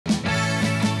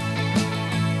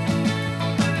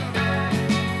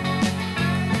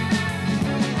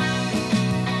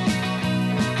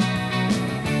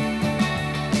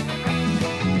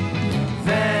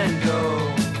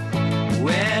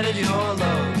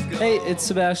Hey, it's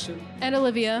Sebastian And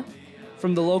Olivia.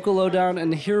 from the local lowdown,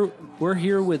 and we're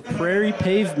here with Prairie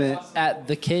Pavement at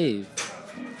the Cave.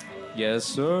 Yes,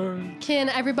 sir. Can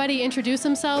everybody introduce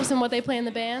themselves and what they play in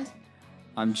the band?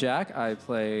 I'm Jack. I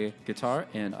play guitar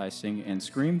and I sing and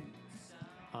scream.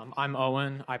 I'm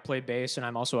Owen. I play bass, and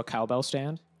I'm also a cowbell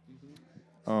stand.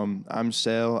 I'm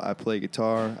Sale. I play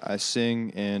guitar, I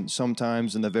sing, and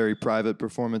sometimes in the very private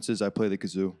performances, I play the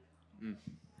kazoo.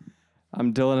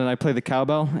 I'm Dylan, and I play the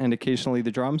cowbell and occasionally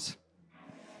the drums.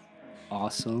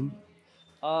 Awesome.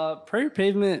 Prairie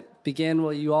Pavement began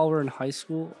while you all were in high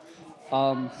school.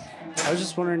 I was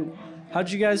just wondering, how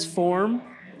did you guys form,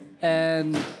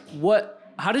 and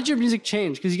how did your music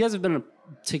change? Because you guys have been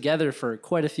together for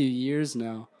quite a few years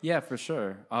now. Yeah, for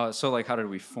sure. So, how did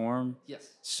we form? Yes.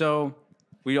 So,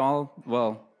 we all,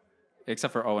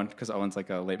 except for Owen, because Owen's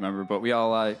a late member, but we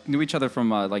all knew each other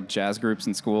from jazz groups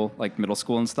in school, middle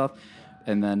school and stuff.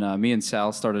 And then me and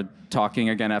Sal started talking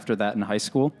again after that in high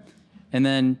school. And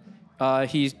then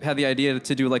he had the idea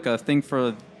to do a thing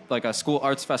for a school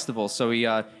arts festival. So he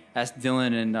asked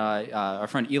Dylan and our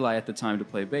friend Eli at the time to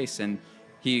play bass. And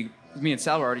me and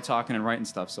Sal were already talking and writing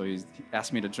stuff. So he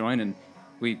asked me to join, and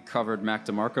we covered Mac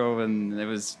DeMarco, and it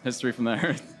was history from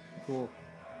there. Cool.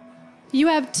 You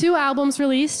have 2 albums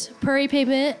released, Prairie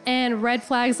Pavement and Red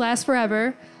Flags Last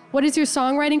Forever. What is your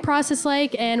songwriting process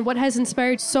like, and what has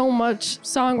inspired so much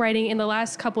songwriting in the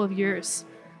last couple of years?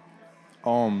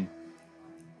 I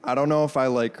don't know if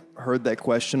I heard that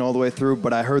question all the way through,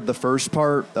 but I heard the first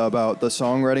part about the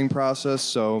songwriting process.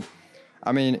 So,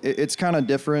 I mean, it's kind of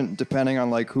different depending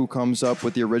on who comes up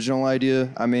with the original idea.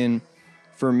 I mean,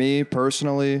 for me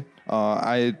personally,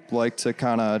 I like to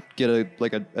kind of get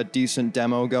a decent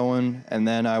demo going, and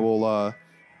then I will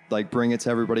bring it to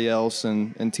everybody else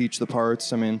and teach the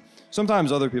parts. I mean,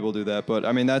 sometimes other people do that, but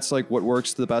I mean that's what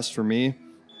works the best for me.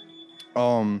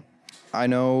 I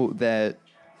know that.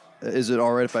 Is it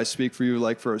all right if I speak for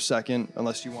you for a second,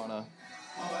 unless you want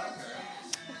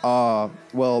to?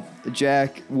 Well,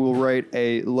 Jack will write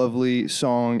a lovely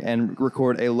song and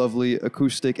record a lovely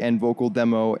acoustic and vocal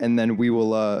demo, and then we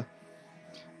will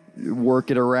work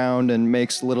it around and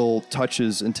makes little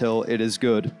touches until it is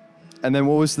good. And then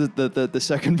what was the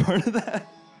second part of that?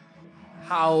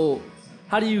 How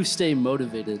do you stay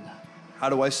motivated? How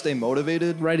do I stay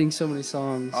motivated? Writing so many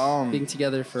songs, being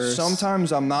together for...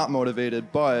 Sometimes I'm not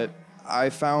motivated, but I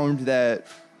found that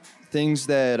things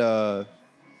that...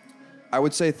 I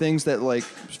would say things that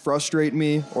frustrate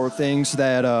me, or things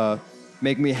that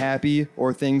make me happy,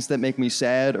 or things that make me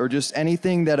sad, or just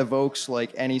anything that evokes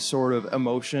any sort of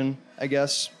emotion, I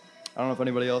guess. I don't know if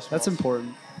anybody else That's wants.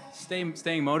 important.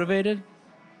 Staying motivated.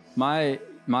 My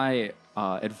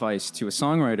advice to a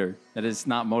songwriter that is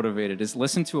not motivated is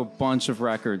listen to a bunch of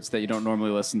records that you don't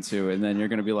normally listen to, and then you're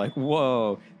going to be like,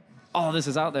 whoa, all this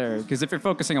is out there. Because if you're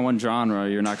focusing on one genre,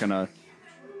 you're not going to...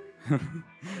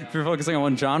 If you're focusing on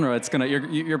one genre,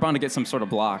 you're bound to get some sort of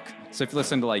block. So if you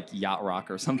listen to yacht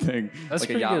rock or something, That's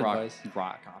a yacht good rock advice.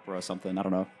 rock opera or something, I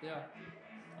don't know.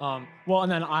 Yeah. Well,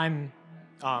 and then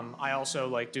I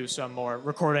also do some more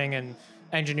recording and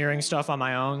engineering stuff on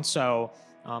my own. So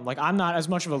I'm not as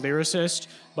much of a lyricist,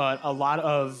 but a lot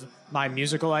of my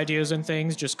musical ideas and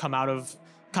things just come out of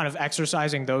kind of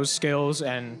exercising those skills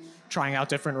and trying out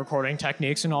different recording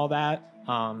techniques and all that.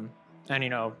 And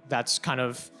that's kind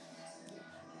of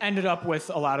ended up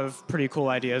with a lot of pretty cool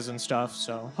ideas and stuff.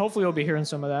 So hopefully we'll be hearing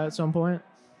some of that at some point.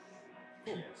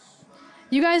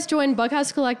 You guys joined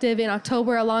Bughouse Collective in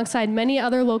October alongside many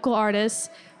other local artists.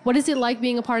 What is it like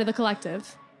being a part of the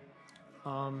collective?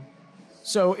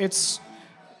 So it's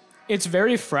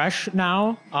very fresh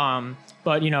now,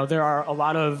 but there are a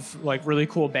lot of really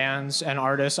cool bands and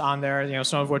artists on there.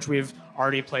 Some of which we've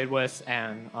already played with,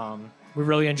 and we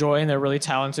really enjoy, and they're really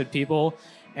talented people.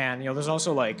 And there's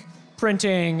also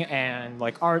printing and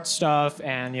art stuff,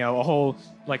 and a whole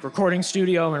recording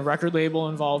studio and record label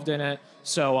involved in it.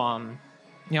 So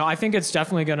I think it's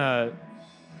definitely gonna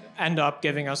end up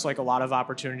giving us a lot of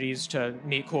opportunities to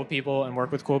meet cool people and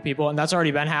work with cool people, and that's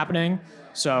already been happening.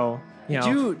 So Did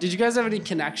you guys have any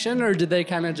connection, or did they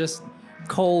kind of just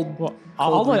cold? Well,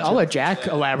 I'll let Jack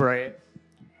elaborate.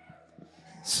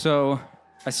 So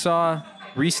I saw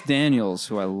Reese Daniels,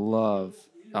 who I love.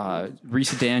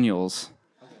 Reese Daniels.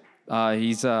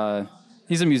 He's a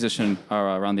musician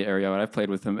around the area, and I've played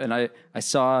with him. And I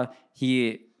saw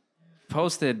he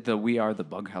posted the We Are the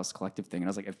Bughouse Collective thing, and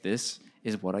I was like, if this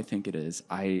is what I think it is,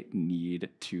 I need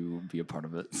to be a part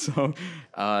of it. So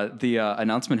the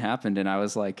announcement happened, and I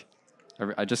was like,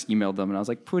 I just emailed them, and I was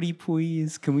like, pretty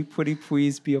please, can we pretty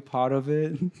please be a part of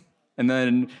it? And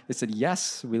then they said,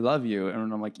 yes, we love you.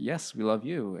 And I'm like, yes, we love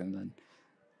you. And then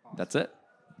that's it.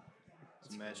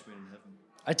 It's a match made in heaven.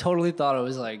 I totally thought it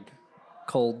was like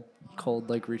cold,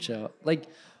 like reach out. Like,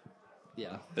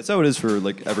 yeah. That's how it is for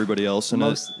like everybody else in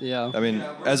it. Yeah. I mean,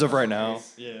 as of right now.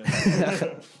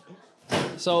 Yeah.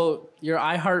 So your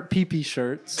I Heart PP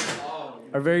shirts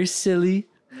are very silly.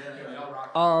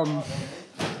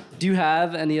 Do you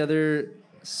have any other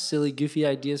silly, goofy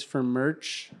ideas for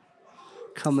merch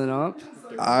coming up?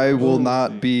 I will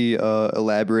not be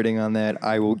elaborating on that.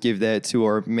 I will give that to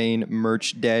our main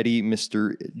merch daddy,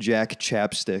 Mr. Jack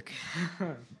Chapstick.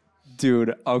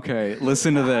 Dude, okay,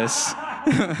 listen to this.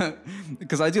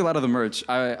 Because I do a lot of the merch.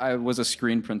 I was a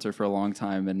screen printer for a long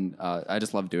time, and I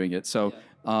just love doing it. So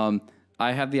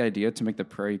I have the idea to make the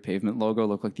Prairie Pavement logo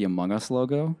look like the Among Us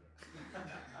logo.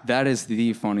 That is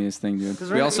the funniest thing, dude.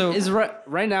 We also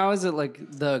right now. Is it like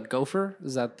the gopher?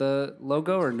 Is that the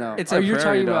logo or no? It's a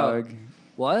prairie dog.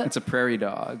 What? It's a prairie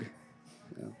dog.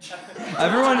 Yeah.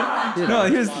 Everyone, no.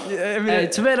 Here's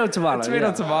tomato.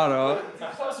 Tomato.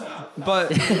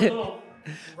 But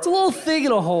it's a little thing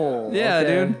in a hole. Yeah,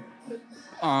 okay?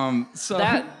 dude. So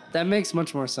that makes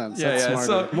much more sense. Yeah, that's smarter.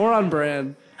 So more on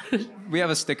brand. We have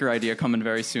a sticker idea coming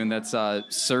very soon that's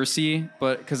Cersei,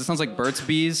 but because it sounds like Burt's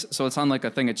Bees, so it's on like a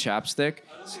thing of chapstick.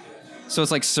 So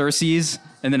it's like Cersei's,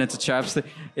 and then it's a chapstick.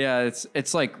 Yeah,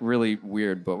 it's like really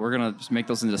weird, but we're gonna just make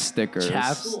those into stickers.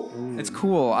 It's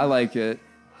cool. I like it.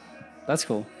 That's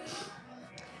cool.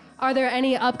 Are there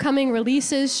any upcoming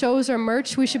releases, shows, or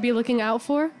merch we should be looking out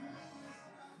for?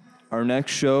 Our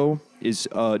next show is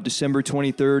December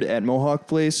 23rd at Mohawk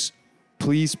Place.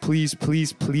 Please, please,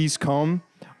 please, please come.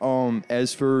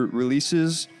 As for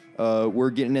releases,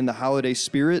 we're getting in the holiday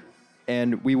spirit,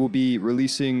 and we will be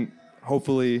releasing,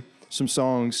 hopefully, some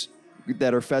songs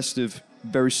that are festive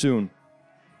very soon.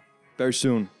 Very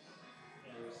soon.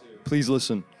 Please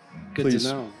listen. Good Please.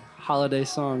 to know. Holiday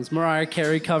songs. Mariah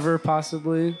Carey cover,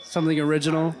 possibly. Something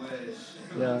original.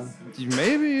 Yeah.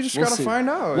 Maybe you just gotta find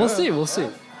out. We'll see.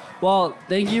 Well,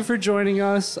 thank you for joining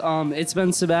us. It's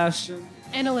been Sebastian.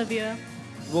 And Olivia.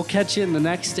 We'll catch you in the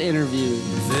next interview.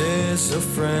 There's a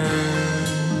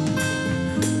friend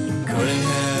cut in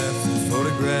half the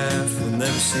photograph. We'll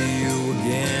never see you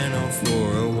again or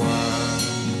for a while.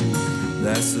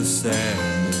 That's the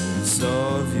sadness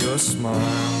of your smile.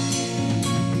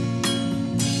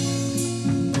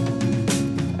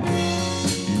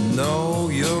 You know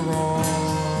you're wrong.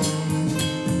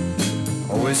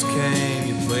 Always came,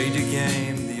 you played your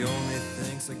game.